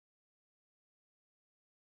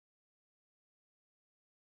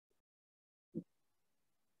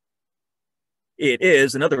It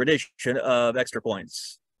is another edition of Extra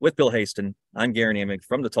Points with Bill Haston. I'm Gary Namick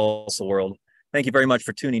from the Tulsa World. Thank you very much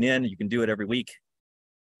for tuning in. You can do it every week.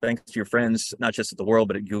 Thanks to your friends, not just at the World,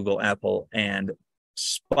 but at Google, Apple, and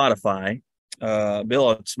Spotify. Bill,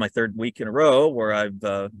 it's my third week in a row where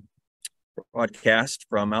I've broadcast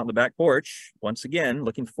from out in the back porch. Once again,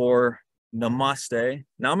 looking for Namaste.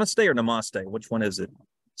 Namaste or Namaste? Which one is it?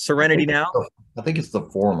 Serenity now? I think it's the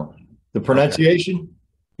former. The pronunciation? Okay.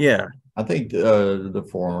 Yeah. I think the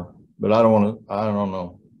former, but I don't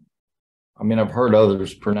know. I mean, I've heard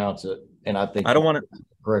others pronounce it, and I think I don't want to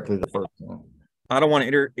correctly the first one. I don't want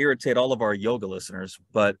to irritate all of our yoga listeners,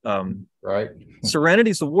 but right.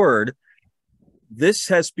 Serenity is the word. This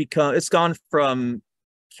has it's gone from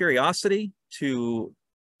curiosity to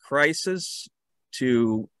crisis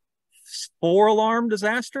to 4-alarm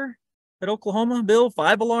disaster at Oklahoma. Bill,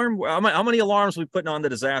 5-alarm. How many alarms are we putting on the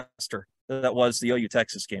disaster that was the OU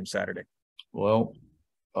Texas game Saturday? Well,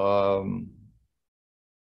 I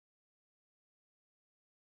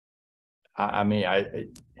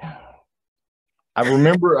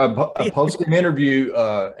remember a post-game interview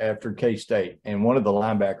after K-State, and one of the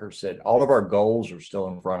linebackers said, all of our goals are still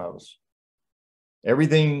in front of us.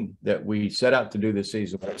 Everything that we set out to do this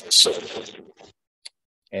season,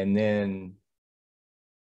 and then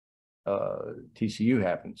TCU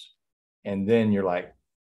happens, and then you're like,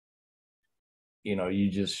 you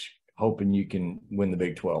just hoping you can win the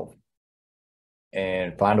Big 12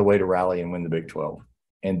 and find a way to rally and win the Big 12.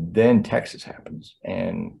 And then Texas happens,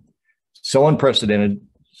 and so unprecedented,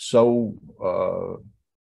 so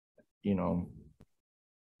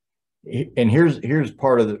and here's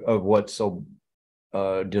part of what's so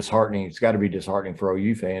disheartening. It's got to be disheartening for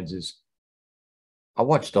OU fans. Is I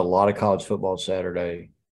watched a lot of college football Saturday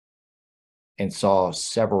and saw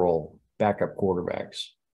several backup quarterbacks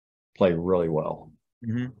play really well.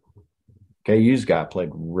 Mm-hmm. KU's guy played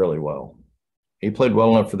really well. He played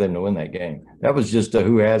well enough for them to win that game. That was just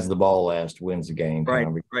who has the ball last wins the game. Right.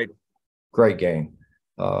 Great game.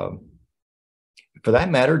 For that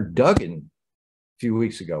matter, Duggan a few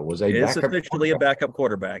weeks ago was officially a backup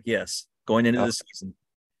quarterback. Yes, going into the season.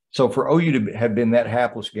 So for OU to have been that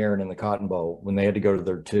hapless Garen in the Cotton Bowl when they had to go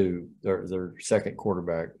to their second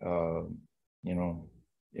quarterback,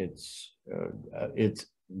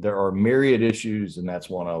 there are myriad issues, and that's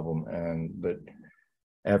one of them. But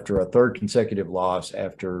after a third consecutive loss,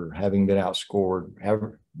 after having been outscored,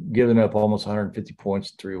 having given up almost 150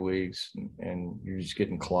 points in 3 weeks, and you're just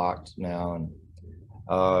getting clocked now. And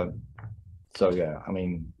so, yeah, I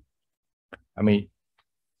mean,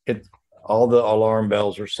 all the alarm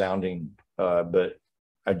bells are sounding, but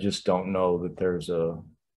I just don't know that there's an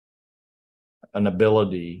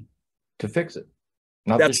ability to fix it.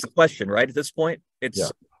 That's the question, right? At this point,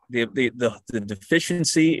 it's the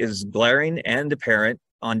deficiency is glaring and apparent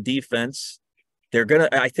on defense.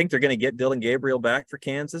 I think they're gonna get Dylan Gabriel back for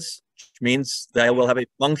Kansas, which means they will have a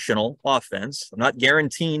functional offense. I'm not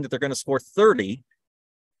guaranteeing that they're going to score 30,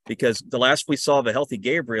 because the last we saw of a healthy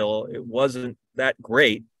Gabriel, it wasn't that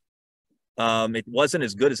great. It wasn't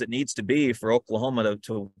as good as it needs to be for Oklahoma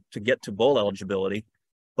to get to bowl eligibility,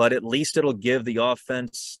 but at least it'll give the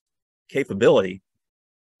offense capability,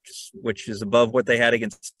 which is above what they had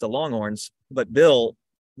against the Longhorns. But Bill,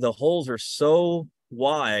 the holes are so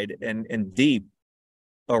wide and deep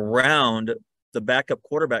around the backup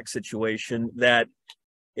quarterback situation that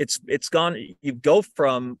it's gone. You go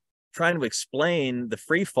from trying to explain the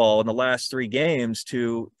free fall in the last 3 games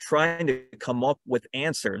to trying to come up with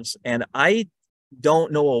answers. And I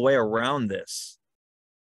don't know a way around this,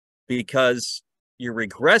 because you're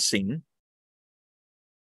regressing.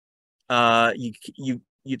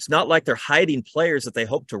 It's not like they're hiding players that they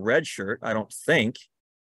hope to redshirt, I don't think.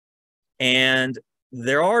 And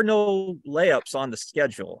there are no layups on the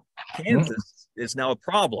schedule. Kansas is now a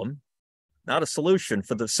problem, not a solution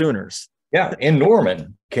for the Sooners. Yeah, in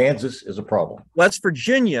Norman, Kansas is a problem. West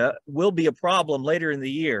Virginia will be a problem later in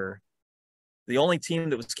the year. The only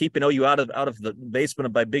team that was keeping OU out of the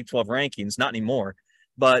basement by Big 12 rankings, not anymore.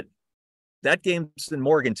 But that game's in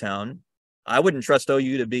Morgantown. I wouldn't trust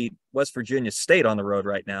OU to beat West Virginia State on the road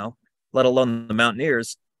right now, let alone the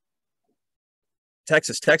Mountaineers.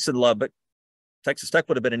 Texas Tech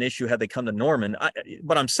would have been an issue had they come to Norman.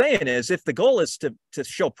 What I'm saying is, if the goal is to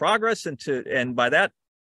show progress and by that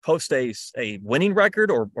post a winning record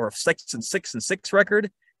or a 6-6 record,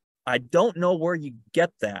 I don't know where you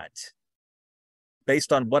get that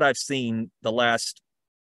based on what I've seen the last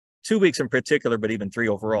 2 weeks in particular, but even 3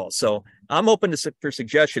 overall. So I'm open for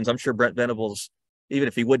suggestions. I'm sure Brent Venables, even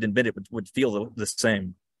if he wouldn't admit it, would feel the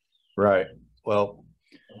same. Right. Well,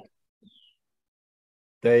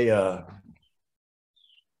 they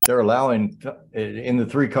they're allowing in the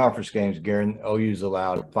 3 conference games, Garen, OU's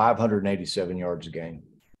allowed 587 yards a game.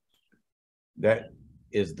 That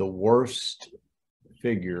is the worst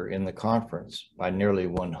figure in the conference by nearly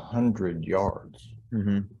 100 yards.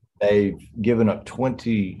 Mm-hmm. They've given up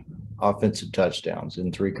 20 offensive touchdowns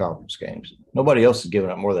in 3 conference games. Nobody else has given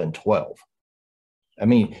up more than 12. I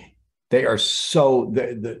mean, they are so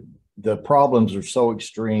the problems are so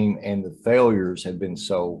extreme, and the failures have been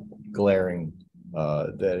so glaring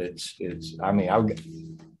that it's. I mean,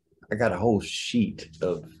 I got a whole sheet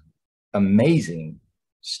of amazing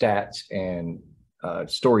stats and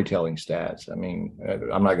storytelling stats. I mean,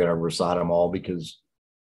 I'm not going to recite them all because,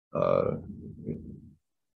 I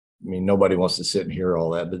mean, nobody wants to sit and hear all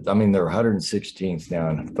that. But I mean, they're 116th now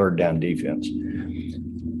in third down defense,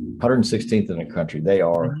 116th in the country. They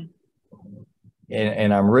are. Mm-hmm.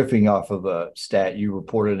 And I'm riffing off of a stat you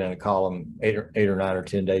reported in a column 8 or 9 or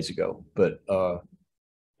 10 days ago. But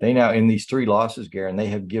they now, in these 3 losses, Garen, they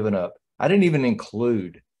have given up. I didn't even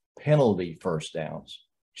include penalty first downs,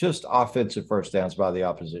 just offensive first downs by the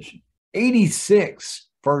opposition. 86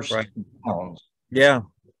 first downs. Yeah.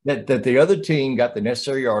 That the other team got the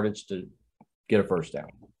necessary yardage to get a first down.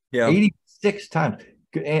 Yeah. 86 times.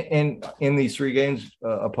 And in these 3 games,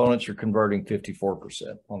 opponents are converting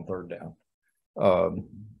 54% on third down.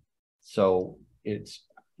 So it's,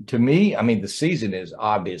 to me, I mean, the season is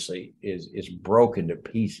obviously is broken to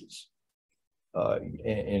pieces,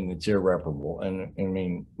 and it's irreparable. And I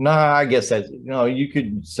mean, I guess that's, you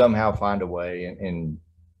could somehow find a way and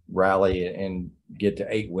rally and get to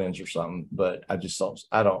 8 wins or something, but I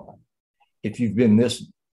don't, if you've been this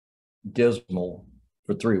dismal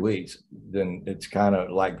for 3 weeks, then it's kind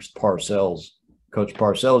of like Coach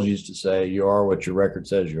Parcells used to say, you are what your record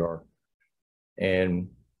says you are. And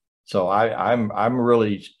so I'm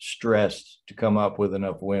really stressed to come up with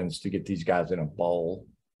enough wins to get these guys in a bowl.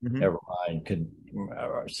 Mm-hmm. Never mind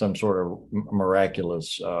some sort of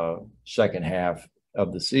miraculous second half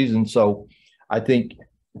of the season. So I think,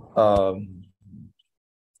 I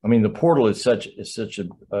mean, the portal is such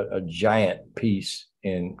a giant piece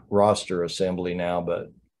in roster assembly now,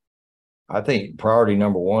 but I think priority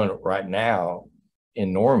number 1 right now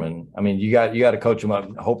in Norman, I mean, you got to coach them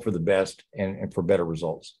up, hope for the best and for better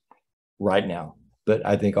results right now. But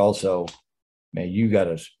I think also, man,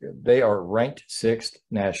 they are ranked 6th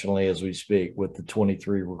nationally as we speak with the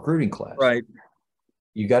 23 recruiting class. Right.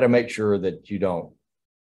 You got to make sure that you don't,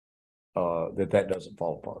 that doesn't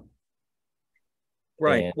fall apart.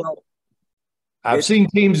 Right. And well, I've seen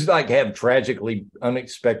teams like have tragically,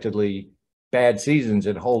 unexpectedly bad seasons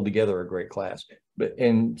and hold together a great class.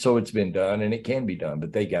 And so it's been done, and it can be done,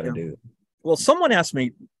 but they got to do it. Well, someone asked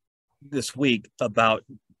me this week about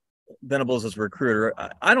Venables as a recruiter.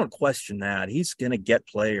 I don't question that. He's going to get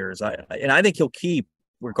players. And I think he'll keep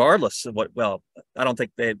regardless of what, well, I don't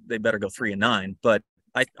think they better go 3-9, but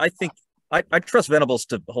I think I trust Venables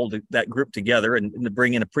to hold that group together and to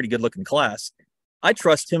bring in a pretty good looking class. I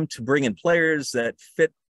trust him to bring in players that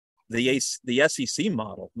fit the SEC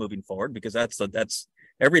model moving forward, because that's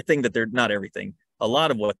everything that they're not everything. A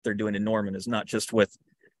lot of what they're doing in Norman is not just with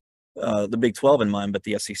the Big 12 in mind, but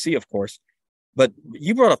the SEC, of course. But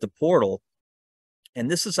you brought up the portal, and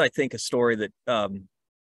this is, I think, a story that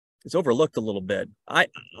is overlooked a little bit. I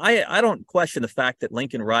don't question the fact that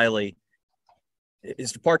Lincoln Riley,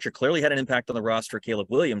 his departure clearly had an impact on the roster. Caleb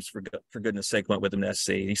Williams, for goodness sake, went with him to SC.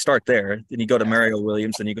 You start there, then you go to Mario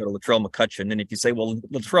Williams, then you go to Latrell McCutcheon. And if you say, well,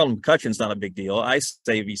 Latrell McCutcheon's not a big deal, I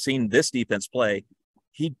say, have you seen this defense play?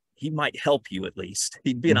 He might help you at least.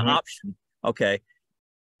 He'd be an option. Okay.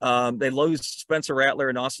 They lose Spencer Rattler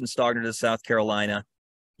and Austin Stogner to South Carolina.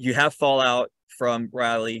 You have fallout from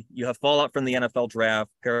Riley. You have fallout from the NFL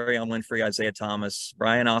draft. Perrion Winfrey, Isaiah Thomas,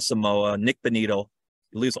 Brian Asamoah, Nick Benito.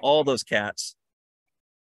 You lose all those cats.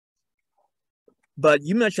 But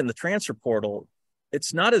you mentioned the transfer portal.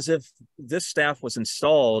 It's not as if this staff was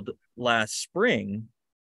installed last spring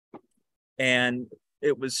and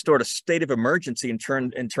it was sort of state of emergency in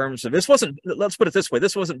terms of, this wasn't, let's put it this way,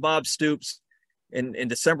 this wasn't Bob Stoops in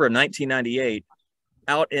December of 1998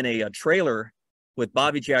 out in a trailer with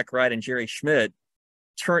Bobby Jack Wright and Jerry Schmidt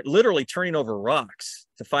literally turning over rocks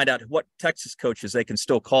to find out what Texas coaches they can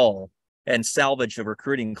still call and salvage a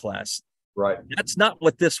recruiting class. Right. That's not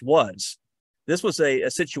what this was. This was a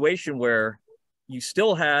situation where you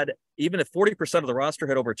still had, even if 40% of the roster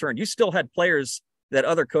had overturned, you still had players that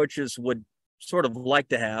other coaches would sort of like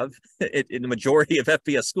to have in the majority of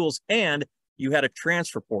FBS schools. And you had a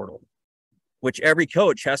transfer portal, which every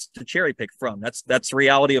coach has to cherry pick from. That's the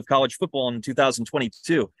reality of college football in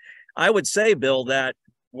 2022. I would say, Bill, that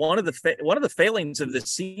one of the failings of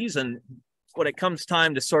this season when it comes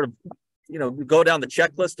time to sort of, go down the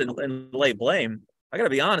checklist and lay blame, I got to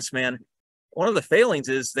be honest, man. One of the failings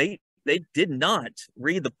is they did not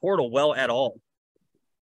read the portal well at all.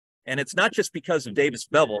 And it's not just because of Davis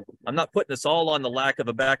Bevel. I'm not putting this all on the lack of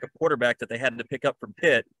a backup quarterback that they had to pick up from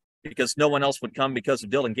Pitt because no one else would come because of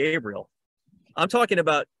Dylan Gabriel. I'm talking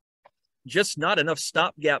about just not enough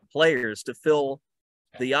stopgap players to fill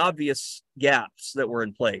the obvious gaps that were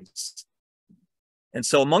in place. And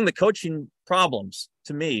so among the coaching problems,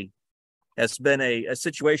 to me, has been a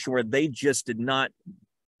situation where they just did not,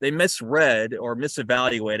 they misread or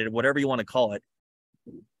misevaluated, whatever you want to call it,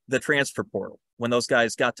 the transfer portal when those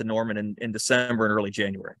guys got to Norman in December and early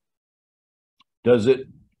January. Does it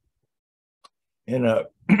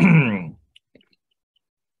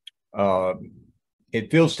it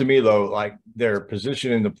feels to me though like their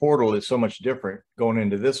position in the portal is so much different going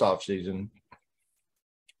into this offseason,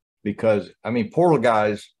 because portal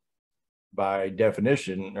guys by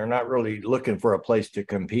definition are not really looking for a place to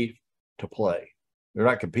compete to play. They're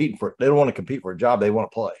not competing for, they don't want to compete for a job, they want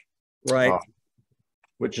to play. Right.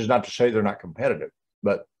 Which is not to say they're not competitive,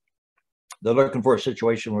 but they're looking for a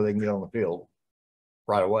situation where they can get on the field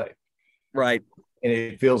right away. Right. And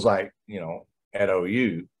it feels like, at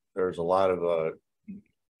OU, there's a lot of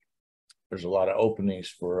openings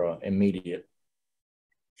for immediate.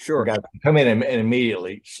 Sure. Guys come in and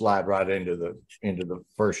immediately slide right into the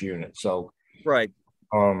first unit. So right.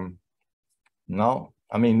 No,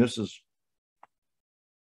 this is,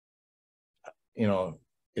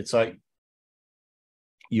 it's like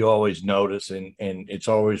you always notice, and it's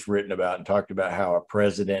always written about and talked about how a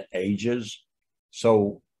president ages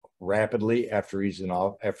so rapidly after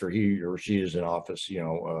he or she is in office.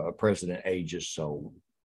 A president ages so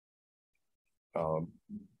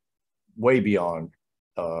way beyond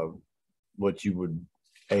what you would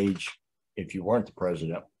age if you weren't the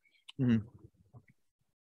president. Mm-hmm.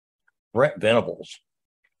 Brent Venables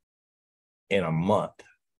in a month.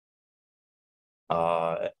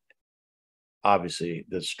 Obviously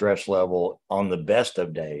the stress level on the best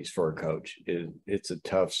of days for a coach it's a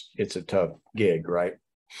tough gig, right?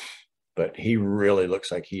 But he really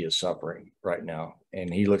looks like he is suffering right now,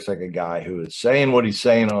 and he looks like a guy who is saying what he's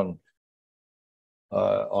saying on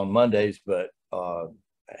Mondays, but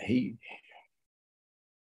he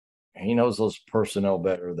knows those personnel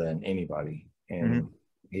better than anybody, and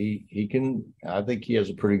he can. I think he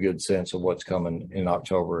has a pretty good sense of what's coming in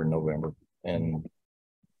October and November, and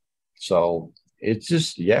so it's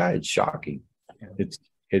just, it's shocking.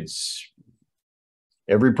 It's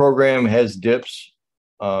every program has dips,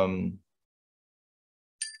 and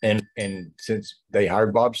since they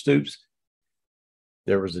hired Bob Stoops,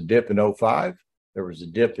 there was a dip in 2005. There was a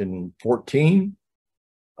dip in 2014.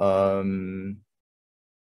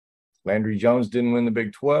 Landry Jones didn't win the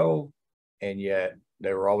Big 12, and yet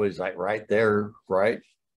they were always like right there, right?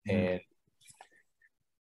 Mm-hmm.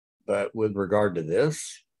 But with regard to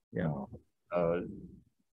this, I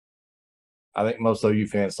think most OU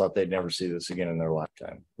fans thought they'd never see this again in their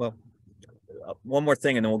lifetime. Well, one more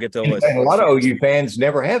thing, and then we'll get to OSU. And a lot of OU fans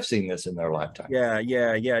never have seen this in their lifetime. Yeah.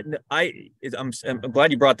 I'm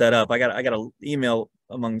glad you brought that up. I got an email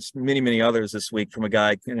amongst many others this week from a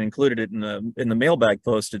guy, and included it in the mailbag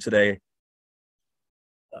posted today,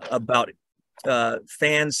 about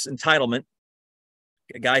fans' entitlement.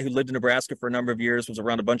 A guy who lived in Nebraska for a number of years, was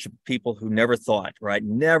around a bunch of people who never thought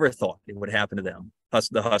it would happen to them,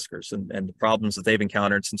 the Huskers, and the problems that they've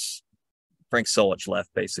encountered since Frank Solich left,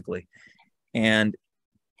 basically. And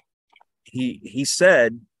he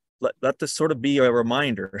said, let this sort of be a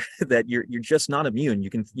reminder that you're just not immune.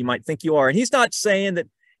 You might think you are, and he's not saying that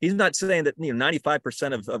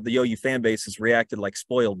 95% of the OU fan base has reacted like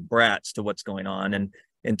spoiled brats to what's going on and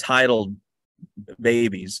entitled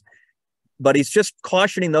babies. But he's just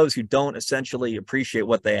cautioning those who don't essentially appreciate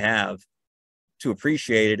what they have to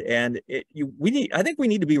appreciate it. And I think we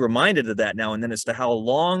need to be reminded of that now and then as to how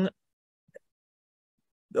long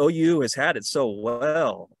OU has had it so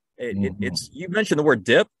well. It's, you mentioned the word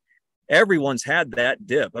dip. Everyone's had that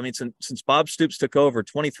dip. Since Bob Stoops took over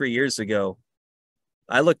 23 years ago,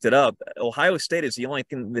 I looked it up. Ohio State is the only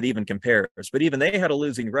thing that even compares. But even they had a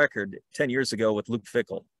losing record 10 years ago with Luke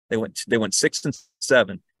Fickell. They went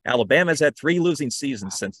 6-7. Alabama's had 3 losing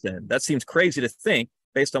seasons since then. That seems crazy to think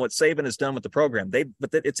based on what Saban has done with the program. But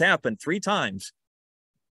it's happened 3 times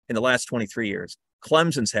in the last 23 years.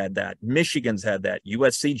 Clemson's had that. Michigan's had that.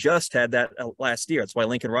 USC just had that last year. That's why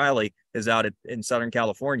Lincoln Riley is out in Southern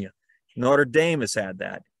California. Notre Dame has had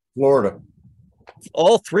that. Florida.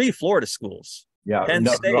 All 3 Florida schools. Yeah,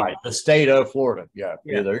 right. The state of Florida. Yeah.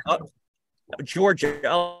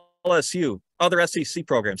 Georgia, LSU, other SEC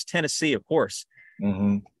programs, Tennessee, of course.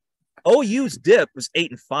 Mm-hmm. OU's dip was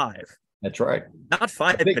 8-5. That's right. Not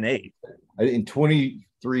 5-8. In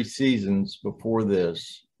 23 seasons before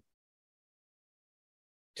this,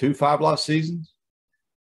 2 5-loss seasons,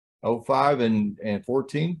 05 and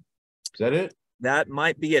 14. Is that it? That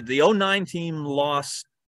might be it. The 09 team lost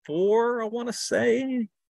 4, I want to say.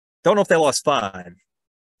 Don't know if they lost 5.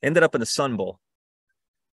 Ended up in the Sun Bowl.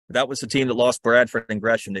 That was the team that lost Bradford and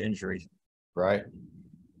Gresham to injuries. Right.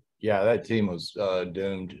 Yeah, that team was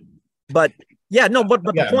doomed. But yeah, no, but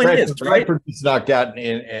the point is, right? Bradford was knocked out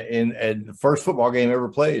in the first football game ever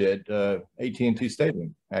played at AT&T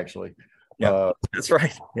Stadium, actually. Yeah, that's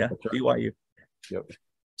right. Yeah, that's right. BYU. Yep.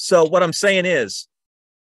 So what I'm saying is,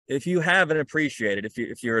 if you haven't appreciated,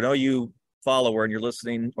 if you're an OU follower and you're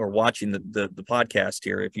listening or watching the podcast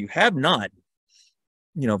here, if you have not,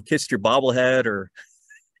 kissed your bobblehead or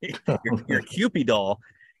your Cupid doll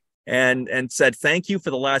and said thank you for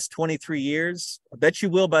the last 23 years, I bet you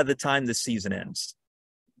will by the time this season ends,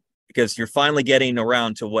 because you're finally getting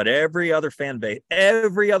around to what every other fan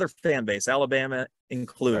base, Alabama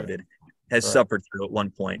included, has suffered through at one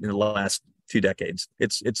point in the last 2 decades.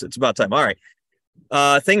 It's about time. All right.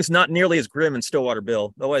 Things not nearly as grim in Stillwater,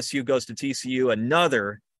 Bill. OSU goes to TCU,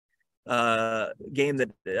 another game that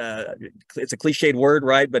it's a cliched word,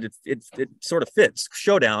 right? But it sort of fits.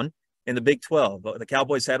 Showdown in the Big 12. The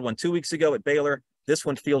Cowboys had one 2 weeks ago at Baylor. This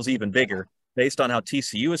one feels even bigger based on how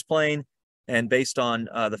TCU is playing and based on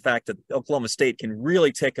the fact that Oklahoma State can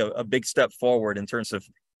really take a big step forward in terms of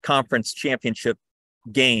conference championship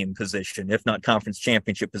game position, if not conference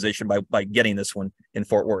championship position, by getting this one in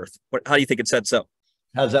Fort Worth. How do you think it sets up?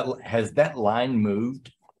 Has that line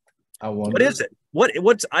moved? I wonder. What is it?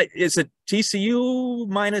 Is it TCU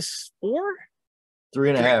 -4?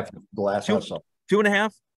 3.5. The last I saw.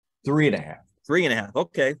 2.5. 3.5. 3.5.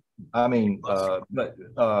 Okay. I mean, but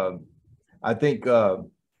I think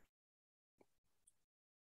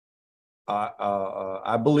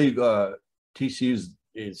I believe TCU's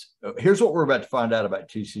is. Here's what we're about to find out about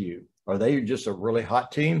TCU. Are they just a really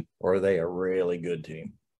hot team, or are they a really good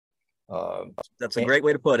team? That's a great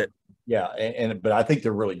way to put it. Yeah, but I think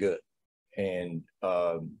they're really good. And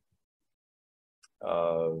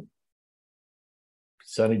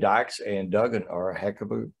Sonny Dykes and Duggan are a heck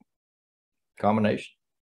of a combination.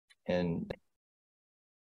 And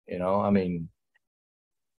I mean,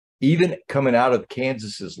 even coming out of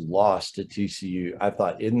Kansas's loss to TCU, I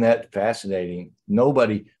thought, isn't that fascinating?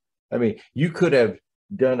 You could have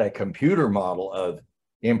done a computer model of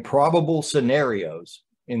improbable scenarios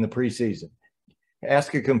in the preseason.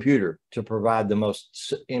 Ask a computer to provide the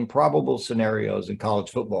most improbable scenarios in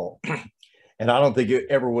college football. And I don't think it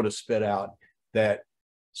ever would have spit out that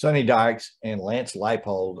Sonny Dykes and Lance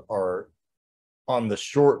Leipold are on the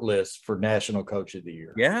short list for National Coach of the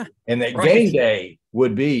Year. Yeah. And that game day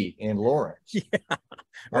would be in Lawrence. Yeah.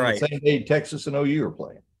 On the same day Texas and OU are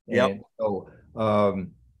playing. Yep. And so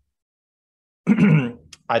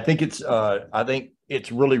I think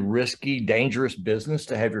it's really risky, dangerous business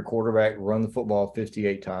to have your quarterback run the football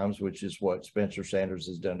 58 times, which is what Spencer Sanders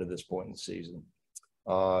has done to this point in the season.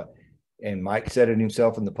 And Mike said it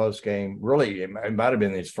himself in the post game. Really, it might have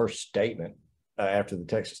been his first statement after the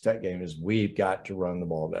Texas Tech game is we've got to run the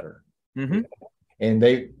ball better. Mm-hmm. And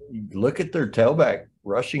they look at their tailback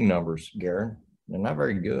rushing numbers, Garen. They're not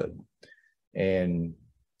very good. And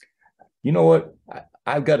you know what?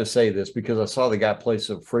 I've got to say this because I saw the guy play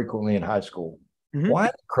so frequently in high school. Mm-hmm. Why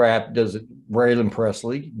the crap doesn't Braylon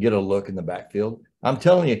Presley get a look in the backfield? I'm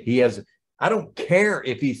telling you, he has. I don't care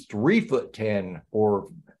if he's 3'10" or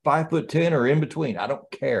 5'10" or in between. I don't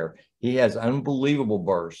care. He has unbelievable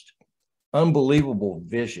burst, unbelievable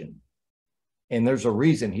vision, and there's a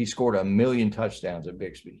reason he scored 1 million touchdowns at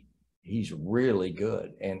Bixby. He's really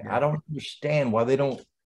good, and I don't understand why they don't.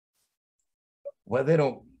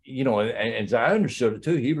 And as I understood it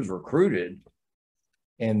too, he was recruited,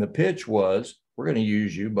 and the pitch was, we're going to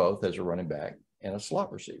use you both as a running back and a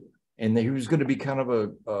slot receiver. And he was going to be kind of a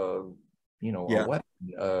weapon,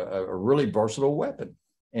 a really versatile weapon.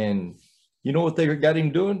 And you know what they got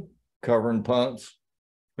him doing? Covering punts.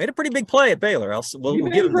 Made a pretty big play at Baylor. We'll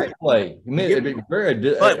give him a great play.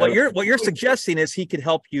 But what you're suggesting is he could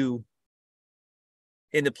help you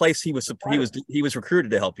in the place he was recruited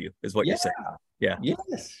to help you, is what you're saying. Yeah.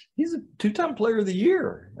 Yes. He's a 2-time player of the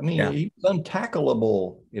year. I mean, he was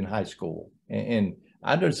untackleable in high school. And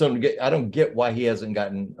I don't get why he hasn't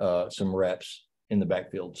gotten some reps in the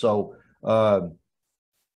backfield. So, but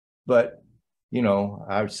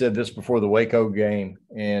I've said this before the Waco game,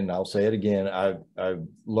 and I'll say it again. I've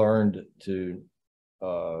learned to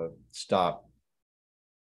stop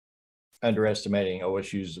underestimating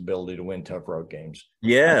OSU's ability to win tough road games.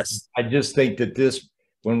 Yes. I just think that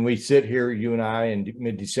when we sit here, you and I, in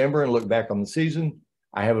mid-December and look back on the season,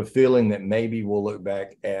 I have a feeling that maybe we'll look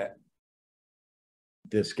back at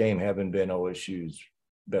this game having been OSU's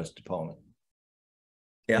best opponent.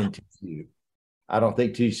 Yeah. In TCU. I don't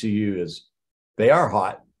think TCU they are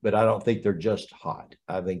hot, but I don't think they're just hot.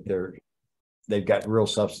 I think they've got real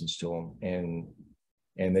substance to them,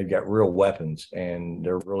 and they've got real weapons, and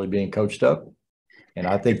they're really being coached up. And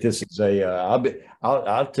I think this is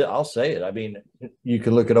I'll say it. I mean, you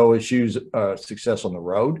can look at OSU's success on the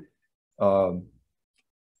road,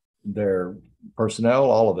 their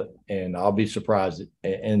personnel, all of it, and I'll be surprised.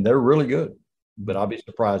 And they're really good, but I'll be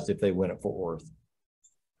surprised if they win at Fort Worth.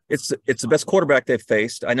 It's the best quarterback they've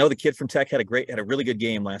faced. I know the kid from Tech had a really good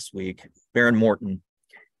game last week, Baron Morton.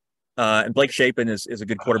 And Blake Shapen is a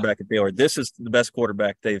good quarterback at Baylor. This is the best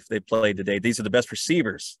quarterback they've played today. These are the best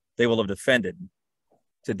receivers they will have defended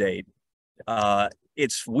to date.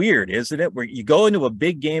 It's weird, isn't it? Where you go into a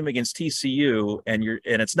big game against TCU and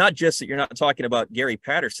it's not just that you're not talking about Gary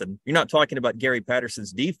Patterson. You're not talking about Gary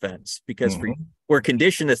Patterson's defense, because we're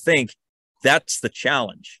conditioned to think that's the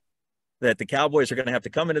challenge, that the Cowboys are going to have to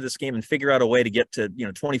come into this game and figure out a way to get to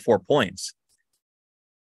 24 points.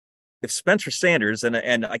 If Spencer Sanders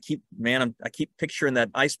and I keep picturing that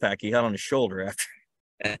ice pack he had on his shoulder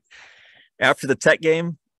after the Tech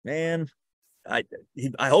game, man, I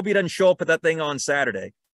hope he doesn't show up at that thing on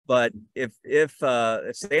Saturday. But if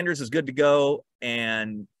Sanders is good to go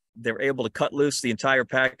and they're able to cut loose the entire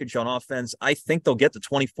package on offense, I think they'll get to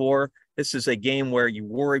 24. This is a game where you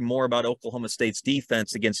worry more about Oklahoma State's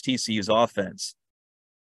defense against TCU's offense.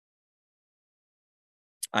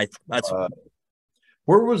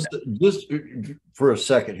 Where was just for a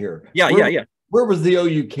second here? Yeah. Where was the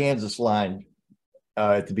OU Kansas line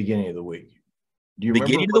at the beginning of the week? Do you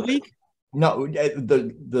beginning remember of the week? No,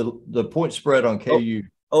 the point spread on KU.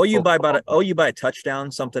 OU by a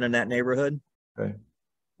touchdown, something in that neighborhood. Okay.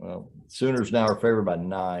 Well, Sooners now are favored by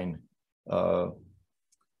 9. What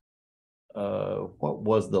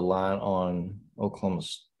was the line on Oklahoma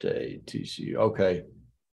State TCU? Okay,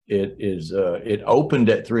 it opened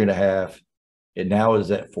at 3.5. It now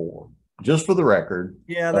is at 4. Just for the record.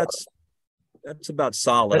 Yeah, that's about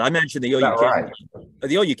solid. I mentioned the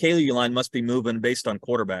OU KU line must be moving based on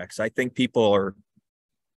quarterbacks. I think people are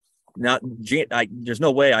not. There's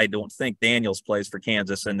no way I don't think Daniels plays for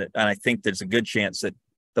Kansas, and I think there's a good chance that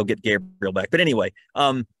they'll get Gabriel back. But anyway,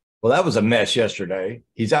 well, that was a mess yesterday.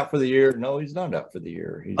 He's out for the year. No, he's not out for the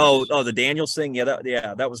year. The Daniels thing. Yeah,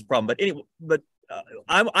 that was a problem. But anyway,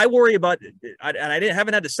 I worry about, and I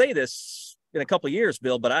haven't had to say this in a couple of years,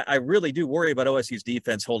 Bill, but I really do worry about OSU's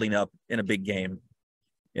defense holding up in a big game.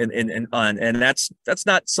 And that's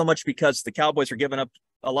not so much because the Cowboys are giving up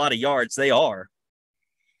a lot of yards. They are.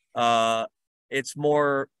 It's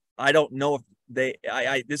more, I don't know if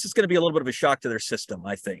this is going to be a little bit of a shock to their system,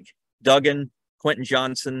 I think. Duggan, Quentin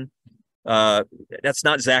Johnson, that's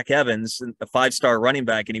not Zach Evans, a 5-star running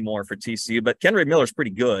back anymore for TCU, but Kenry Miller's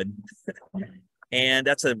pretty good. And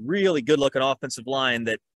that's a really good looking offensive line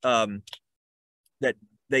that the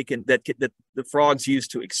Frogs use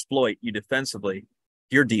to exploit you defensively,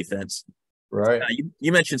 your defense. Right.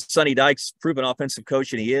 You mentioned Sonny Dykes, proven offensive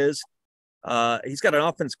coach, and he is. He's got an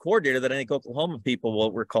offense coordinator that I think Oklahoma people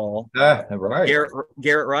will recall. Right.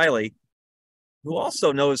 Garrett Riley, who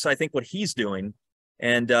also knows, I think, what he's doing.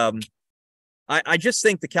 And I just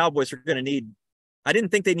think the Cowboys are going to need. I didn't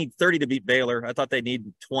think they need 30 to beat Baylor. I thought they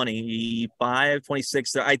need 25,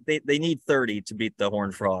 26. They need 30 to beat the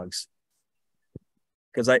Horned Frogs.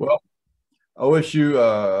 OSU,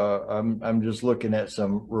 I'm just looking at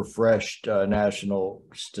some refreshed national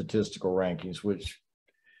statistical rankings, which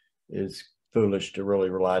is foolish to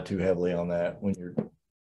really rely too heavily on that when you're,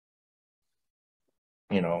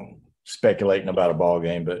 speculating about a ball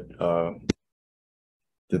game. But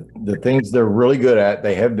the things they're really good at,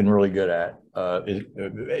 they have been really good at,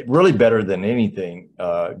 really better than anything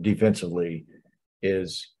defensively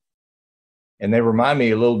is. And they remind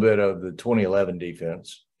me a little bit of the 2011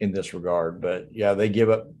 defense in this regard. But, yeah, they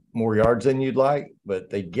give up more yards than you'd like,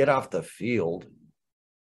 but they get off the field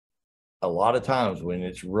a lot of times when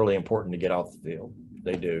it's really important to get off the field.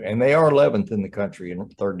 They do. And they are 11th in the country in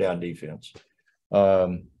third down defense.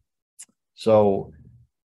 So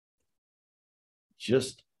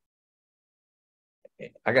just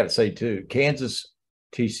 – I got to say, too, Kansas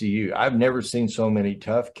TCU, I've never seen so many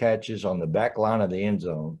tough catches on the back line of the end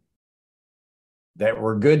zone that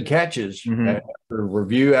were good catches after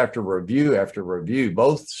review after review after review,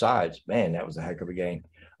 both sides. Man, that was a heck of a game.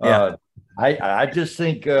 Yeah. I just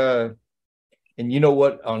think And you know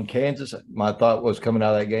what? On Kansas, my thought was coming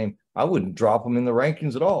out of that game, I wouldn't drop them in the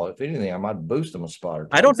rankings at all. If anything, I might boost them a spot or two.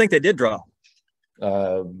 I don't think they did draw.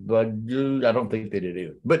 But I don't think they did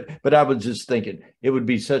either. But I was just thinking it would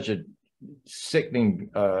be such a sickening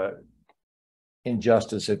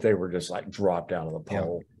injustice if they were just like dropped out of the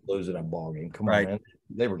poll, losing a ball game. Come on, man.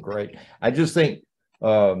 They were great. I just think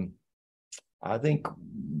I think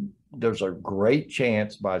there's a great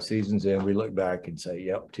chance by season's end we look back and say,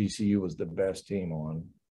 yep, TCU was the best team on.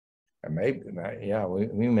 And maybe, yeah,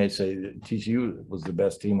 we may say that TCU was the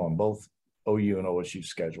best team on both OU and OSU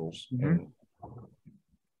schedules. Mm-hmm.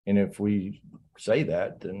 And if we say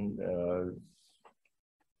that, then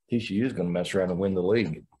TCU is going to mess around and win the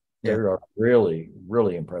league. They are really,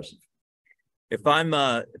 really impressive. If I'm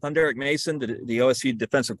Derek Mason, the OSU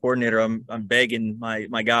defensive coordinator, I'm begging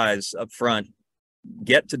my guys up front,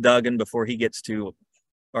 get to Duggan before he gets to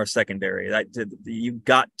our secondary. You've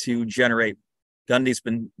got to generate. Gundy's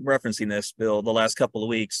been referencing this, Bill, the last couple of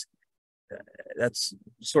weeks. That's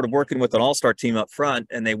sort of working with an all-star team up front,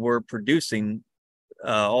 and they were producing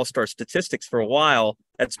all-star statistics for a while.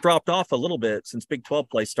 That's dropped off a little bit since Big 12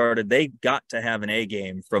 play started. They got to have an A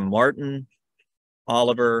game from Martin,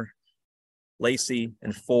 Oliver, Lacey,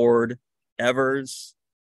 and Ford, Evers,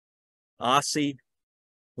 Ossie.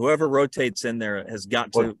 Whoever rotates in there has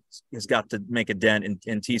got to make a dent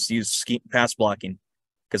in TCU's pass blocking,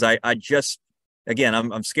 because I just, again,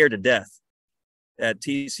 I'm scared to death at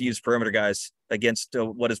TCU's perimeter guys against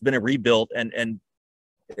what has been a rebuild and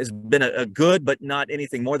has been a good, but not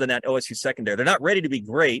anything more than that OSU secondary. They're not ready to be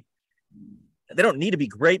great. They don't need to be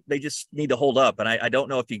great. They just need to hold up. And I don't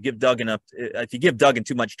know if you give Duggan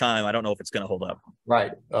too much time, I don't know if it's going to hold up.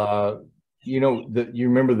 Right. You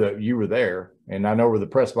remember that you were there, and I know where the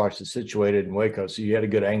press box is situated in Waco, so you had a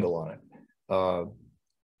good angle on it.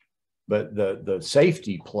 But the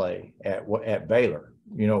safety play at Baylor,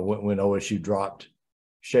 when OSU dropped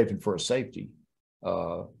Chafin for a safety,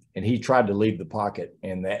 and he tried to leave the pocket,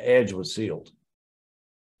 and the edge was sealed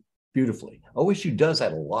beautifully. OSU does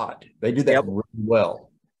that a lot. They do that really well.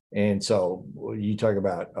 And so you talk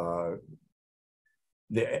about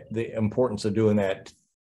the importance of doing that,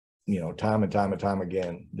 time and time and time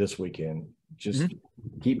again this weekend. Just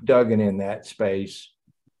keep Duggan in that space,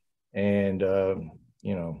 and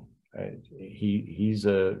he's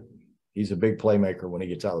a big playmaker when he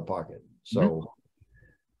gets out of the pocket. So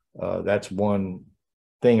that's one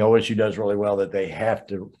thing OSU does really well that they have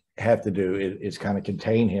to do is kind of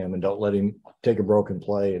contain him and don't let him take a broken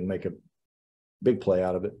play and make a big play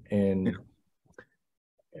out of it. And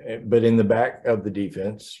but in the back of the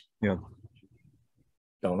defense,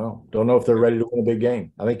 don't know if they're ready to win a big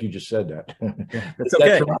game. I think you just said that. It's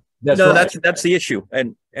okay. That's right. That's the issue.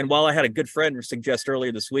 And while I had a good friend suggest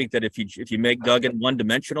earlier this week that if you make Duggan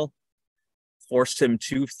one-dimensional, force him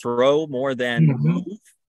to throw more than move,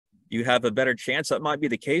 you have a better chance. That might be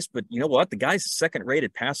the case, but you know what? The guy's a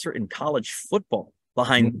second-rated passer in college football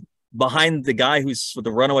behind the guy who's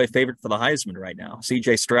the runaway favorite for the Heisman right now,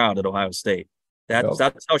 C.J. Stroud at Ohio State. That's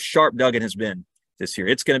how sharp Duggan has been this year.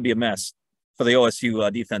 It's going to be a mess for the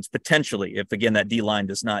OSU defense, potentially, if, again, that D-line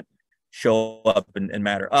does not show up and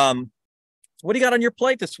matter. What do you got on your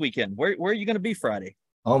plate this weekend? Where are you going to be Friday?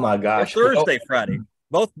 Oh, my gosh. Or Thursday, Friday.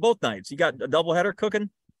 Both nights. You got a doubleheader cooking?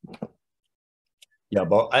 Yeah,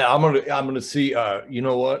 but I'm gonna see. You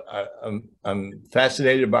know what? I'm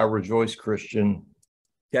fascinated by Rejoice Christian.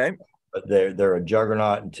 Okay, but they're a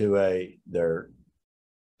juggernaut in 2A.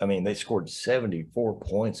 They scored 74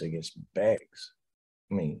 points against Beggs.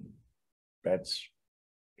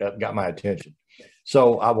 That got my attention.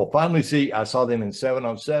 So I will finally see. I saw them in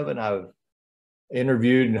 7-on-7. I've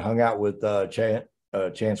interviewed and hung out with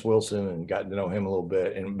Chance Wilson and gotten to know him a little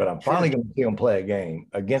bit. But I'm finally going to see him play a game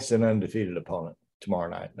against an undefeated opponent tomorrow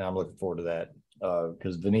night. Now I'm looking forward to that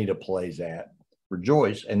because Vanita plays at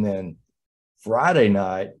Rejoice. And then Friday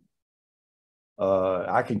night,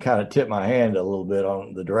 I can kind of tip my hand a little bit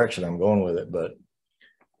on the direction I'm going with it. But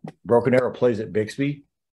Broken Arrow plays at Bixby.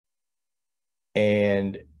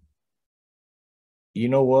 And you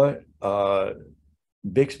know what?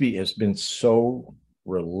 Bixby has been so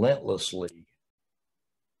relentlessly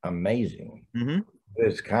amazing.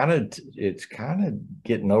 It's kind of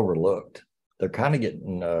getting overlooked. They're kind of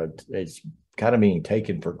getting it's kind of being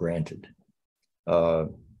taken for granted.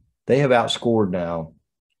 They have outscored now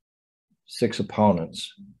 6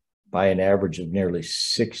 opponents by an average of nearly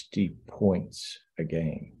 60 points a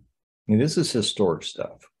game. This is historic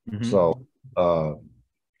stuff. So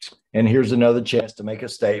and here's another chance to make a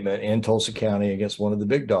statement in Tulsa County against one of the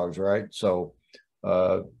big dogs, right? So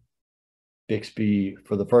Bixby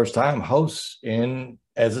for the first time hosts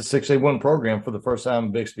as a 6A1 program for the first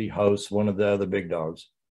time. Bixby hosts one of the other big dogs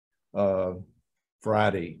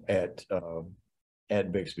Friday at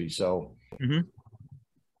Bixby. So,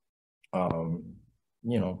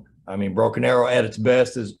 I mean, Broken Arrow at its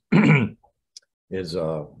best is is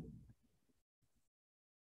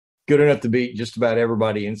good enough to beat just about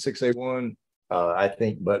everybody in 6A1, I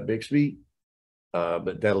think, but Bixby.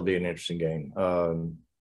 But that'll be an interesting game.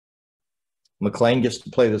 McLean gets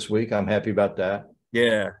to play this week. I'm happy about that.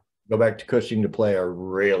 Yeah. Go back to Cushing to play a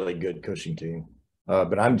really good Cushing team.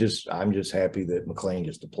 But I'm just happy that McLean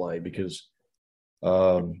gets to play because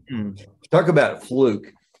talk about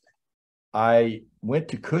fluke. I went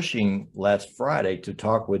to Cushing last Friday to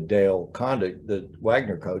talk with Dale Condick, the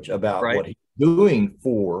Wagner coach, about what he's doing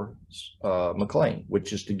for McLean,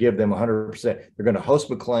 which is to give them 100%. They're going to host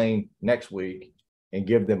McLean next week and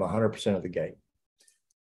give them 100% of the gate,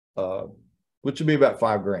 which would be about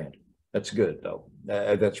 $5,000. That's good, though.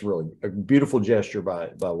 That's really a beautiful gesture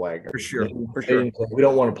by Wagner. For sure. We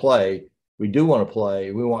don't want to play. We do want to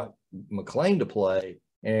play. We want McLean to play.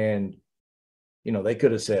 And, they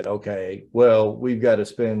could have said, okay, well, we've got to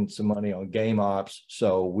spend some money on game ops,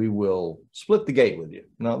 so we will split the gate with you.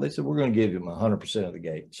 No, they said, we're going to give him 100% of the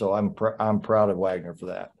gate. So I'm proud of Wagner for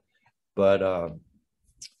that. But,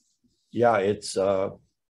 yeah, it's an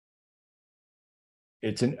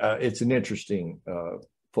interesting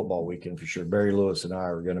football weekend for sure. Barry Lewis and I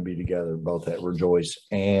are going to be together both at Rejoice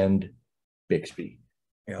and Bixby.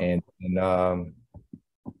 Yeah. And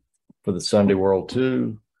for the Sunday World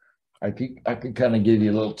too, I could kind of give you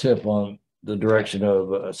a little tip on the direction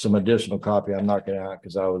of some additional copy I'm knocking out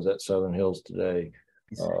because I was at Southern Hills today.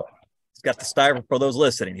 He's got the styrofoam for those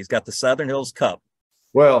listening. He's got the Southern Hills Cup.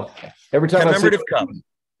 Well, every time I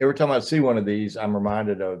see one of these, I'm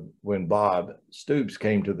reminded of when Bob Stoops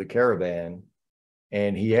came to the caravan,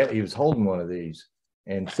 and he was holding one of these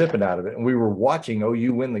and sipping out of it, and we were watching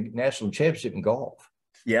OU win the national championship in golf.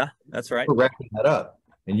 Yeah, that's right. We're wrapping that up.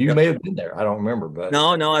 And you may have been there. I don't remember, but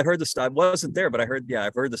no, I heard I wasn't there, but I've heard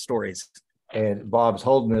the stories. And Bob's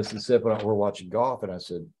holding this and sipping on. We're watching golf, and I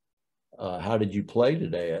said, "How did you play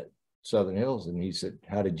today at Southern Hills?" And he said,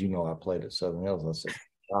 "How did you know I played at Southern Hills?" I said,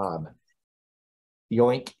 "Bob,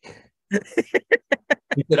 yoink."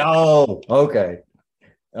 He said, "Oh, okay."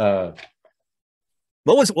 What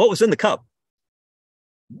was in the cup?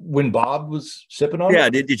 When Bob was sipping on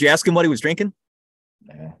it? Did you ask him what he was drinking?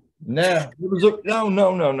 No, it was no.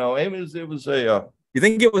 It was a. You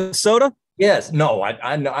think it was soda? Yes. No,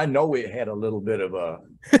 I know it had a little bit of a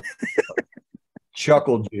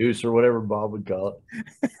chuckle juice or whatever Bob would call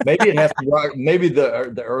it. Maybe it has to. Maybe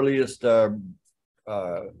the earliest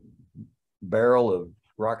barrel of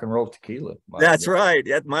rock and roll tequila. That's right.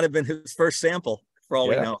 That might have been his first sample, for all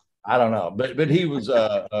we know. I don't know, but he was.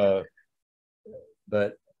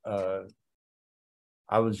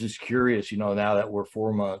 I was just curious, now that we're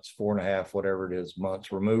 4 months, 4.5, whatever it is,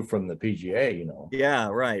 months removed from the PGA, Yeah,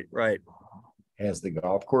 right. Has the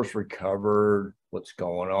golf course recovered? What's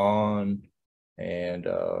going on? And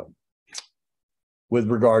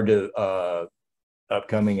with regard to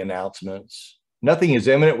upcoming announcements, nothing is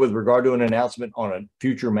imminent with regard to an announcement on a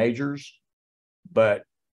future majors, but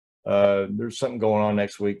there's something going on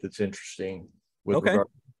next week that's interesting with regard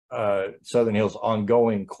Southern Hills'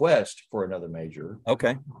 ongoing quest for another major.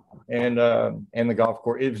 Okay. And the golf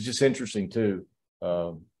course, it was just interesting too.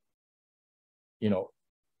 They're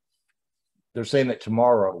saying that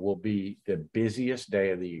tomorrow will be the busiest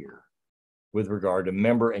day of the year with regard to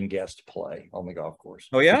member and guest play on the golf course.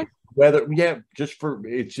 Oh yeah?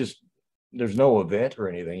 It's just there's no event or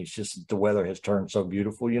anything. It's just that the weather has turned so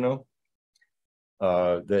beautiful,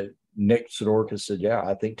 that Nick Sidorka said, yeah,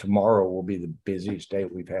 I think tomorrow will be the busiest day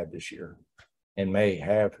we've had this year and may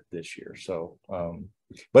have this year. So,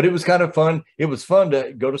 but it was kind of fun. It was fun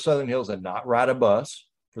to go to Southern Hills and not ride a bus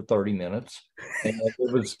for 30 minutes. And it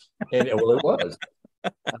was.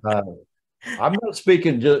 I'm not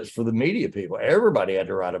speaking just for the media people. Everybody had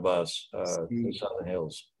to ride a bus to Southern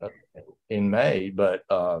Hills in May, but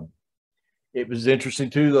it was interesting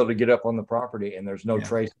too, though, to get up on the property and there's no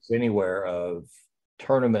traces anywhere of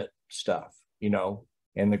tournament stuff,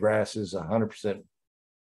 and the grass is 100%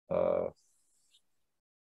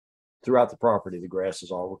 throughout the property. The grass is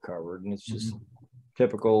all recovered, and it's just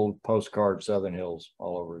typical postcard Southern Hills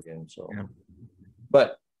all over again. So,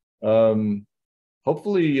 but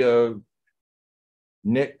hopefully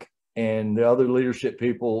Nick and the other leadership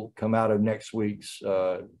people come out of next week's.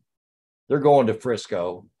 They're going to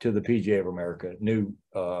Frisco to the PGA of America,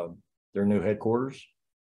 their new headquarters.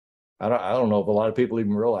 I don't know if a lot of people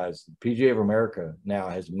even realize the PGA of America now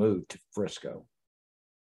has moved to Frisco.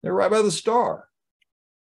 They're right by the Star.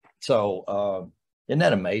 So isn't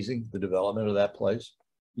that amazing, the development of that place?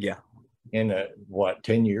 Yeah. In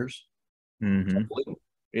 10 years? Mm-hmm.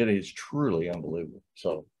 It is truly unbelievable.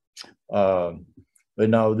 So but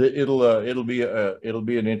no, it'll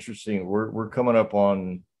be an interesting. We're coming up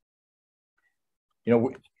on,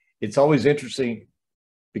 it's always interesting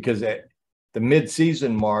because at the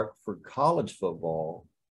midseason mark for college football,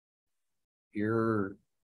 you're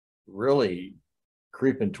really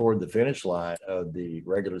creeping toward the finish line of the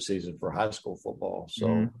regular season for high school football.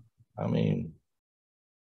 So, I mean,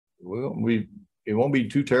 it won't be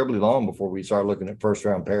too terribly long before we start looking at first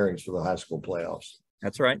round pairings for the high school playoffs.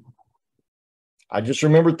 That's right. I just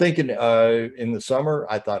remember thinking in the summer,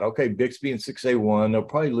 I thought, okay, Bixby and 6A1, they'll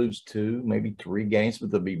probably lose 2, maybe 3 games,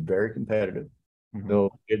 but they'll be very competitive. Mm-hmm.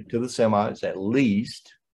 They'll get to the semis at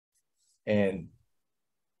least. And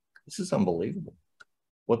this is unbelievable.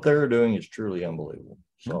 What they're doing is truly unbelievable.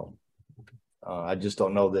 So I just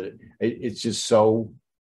don't know that it's just so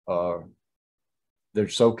they're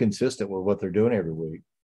so consistent with what they're doing every week.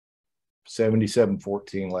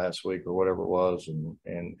 77-14 last week or whatever it was,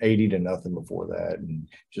 and 80-0 before that, and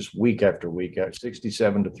just week after week,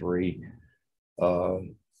 67-3.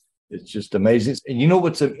 It's just amazing. And you know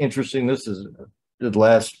what's interesting? This is the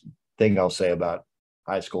last thing I'll say about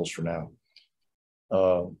high schools for now.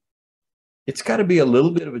 It's got to be a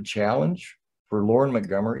little bit of a challenge for Lauren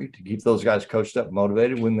Montgomery to keep those guys coached up,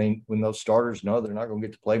 motivated when those starters know they're not going to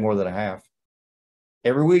get to play more than a half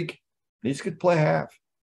every week. These could play half.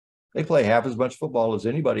 They play half as much football as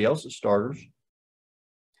anybody else's starters.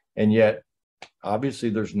 And yet, obviously,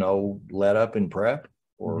 there's no let up in prep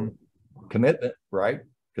or commitment, right?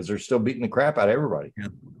 Because they're still beating the crap out of everybody. Yeah.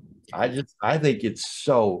 I think it's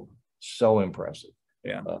so impressive.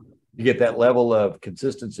 Yeah. You get that level of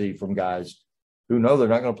consistency from guys who know they're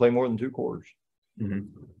not going to play more than 2 quarters. Mm-hmm.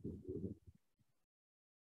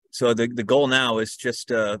 So the goal now is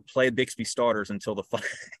just play Bixby starters until the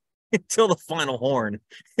final horn.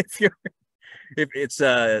 If it's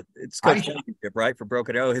Coach Championship, right, for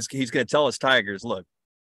Broken Arrow, he's going to tell us Tigers, look.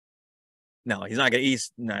 No, he's not going to.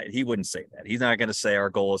 He wouldn't say that. He's not going to say our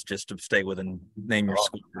goal is just to stay within name your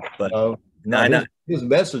school. But his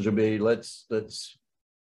message will be let's.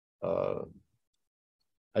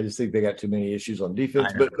 I just think they got too many issues on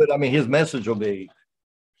defense. But I mean, his message will be,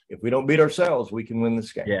 if we don't beat ourselves, we can win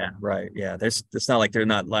this game. Yeah, right. Yeah, it's not like they're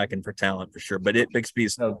not lacking for talent for sure. But Bixby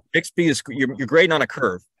is you're grading on a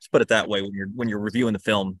curve. Let's put it that way when you're reviewing the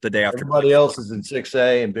film the day after. Everybody else is in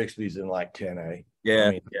 6A and Bixby's in like 10A. Yeah,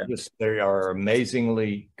 I mean, they are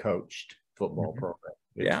amazingly coached football program.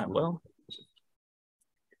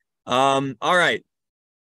 All right.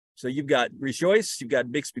 So you've got Rejoice, you've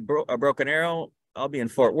got Bixby Broken Arrow. I'll be in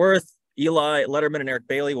Fort Worth. Eli Letterman and Eric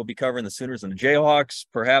Bailey will be covering the Sooners and the Jayhawks.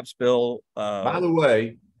 Perhaps Bill. By the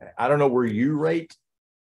way, I don't know where you rate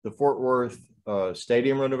the Fort Worth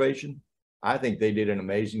stadium renovation. I think they did an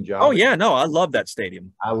amazing job. Oh yeah, no, I love that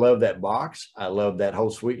stadium. I love that box. I love that whole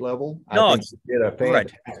suite level. I think they did a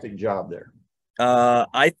fantastic job there.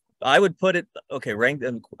 I would put it ranked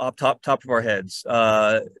up top of our heads.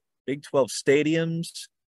 Big 12 stadiums.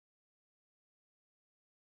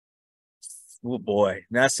 Oh boy!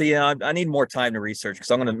 Now, see, I need more time to research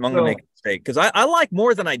because I'm gonna make a mistake because I like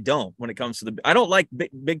more than I don't when it comes to I don't like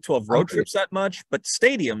Big 12 road trips that much, but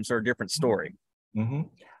stadiums are a different story,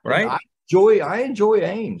 right? I enjoy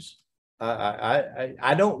Ames.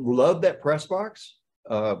 I don't love that press box,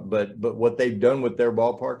 but what they've done with their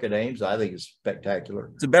ballpark at Ames, I think is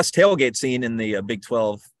spectacular. It's the best tailgate scene in the Big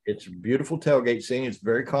 12. It's a beautiful tailgate scene. It's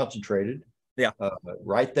very concentrated. Yeah,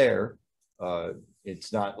 right there.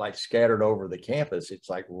 It's not like scattered over the campus. It's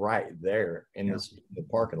like right there in the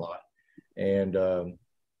parking lot. And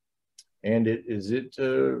is it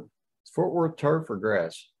Fort Worth turf or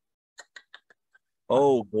grass?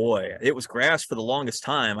 Oh boy, it was grass for the longest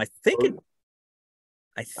time. I think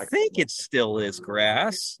it still is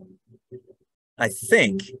grass. I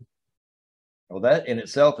think. Well, that in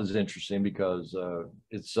itself is interesting because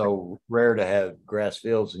it's so rare to have grass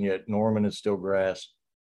fields, and yet Norman is still grass.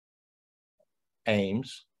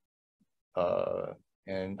 Ames,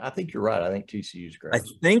 and I think you're right. I think TCU's grass. I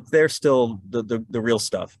think they're still the real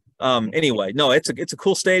stuff. Anyway, no, it's a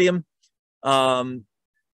cool stadium.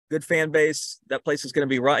 Good fan base. That place is going to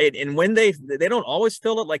be right. And when they don't always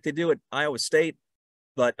fill it like they do at Iowa State,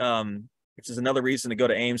 but which is another reason to go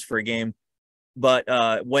to Ames for a game. But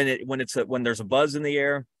when there's a buzz in the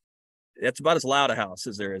air, that's about as loud a house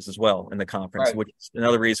as there is as well in the conference, which is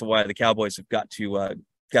another reason why the Cowboys have got to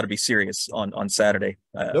got to be serious on Saturday.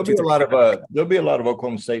 There'll be a lot of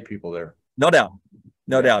Oklahoma State people there. No doubt.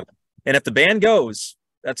 No doubt. And if the band goes,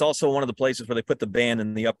 that's also one of the places where they put the band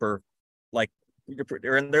in the upper, like they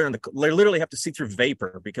literally have to see through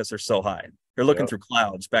vapor because they're so high. They're looking through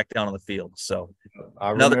clouds back down on the field. So I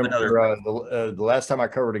remember the last time I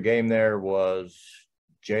covered a game there was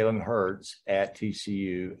Jalen Hurts at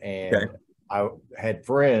TCU, and I had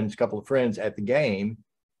a couple of friends at the game.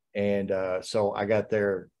 And so I got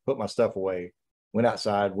there, put my stuff away, went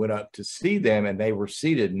outside, went up to see them, and they were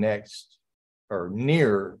seated next or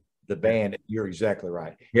near the band. You're exactly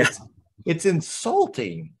right. Yeah. It's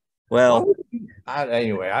insulting. Well,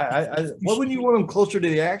 anyway, why wouldn't you want them closer to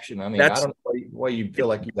the action? I mean, I don't know why you feel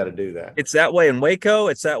like you got to do that. It's that way in Waco,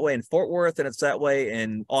 it's that way in Fort Worth, and it's that way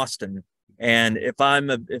in Austin. And if I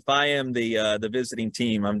am the visiting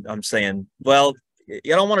team, I'm saying, well,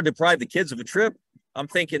 you don't want to deprive the kids of a trip. I'm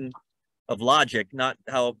thinking of logic, not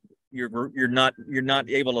how you're not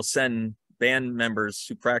able to send band members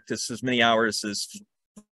who practice as many hours as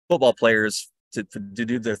football players to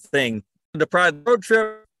do their thing. Deprive the road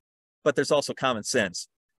trip, but there's also common sense.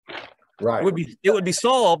 Right. It would be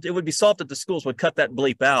solved if the schools would cut that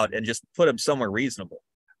bleep out and just put them somewhere reasonable.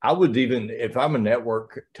 I would even, if I'm a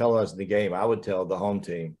network televising the game, I would tell the home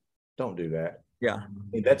team, don't do that. Yeah. I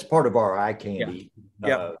mean, that's part of our eye candy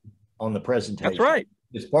on the presentation. That's right.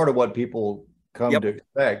 It's part of what people come to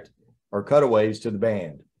expect are cutaways to the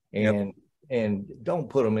band. And don't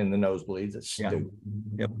put them in the nosebleeds. It's stupid.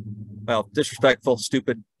 Yep. Well, disrespectful,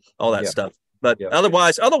 stupid, all that stuff. But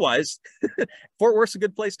otherwise, Fort Worth's a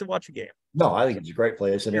good place to watch a game. No, I think it's a great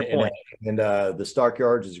place, and the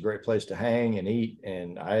Stockyards is a great place to hang and eat.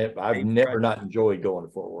 And I've never not enjoyed going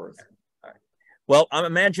to Fort Worth. All right. Well, I'm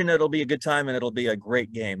imagining it'll be a good time and it'll be a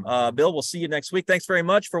great game. Bill, we'll see you next week. Thanks very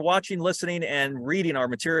much for watching, listening, and reading our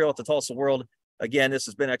material at the Tulsa World. Again, this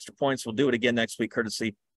has been Extra Points. We'll do it again next week,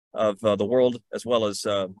 courtesy of the World, as well as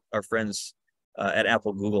our friends at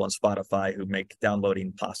Apple, Google, and Spotify who make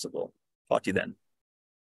downloading possible. Talk to you then.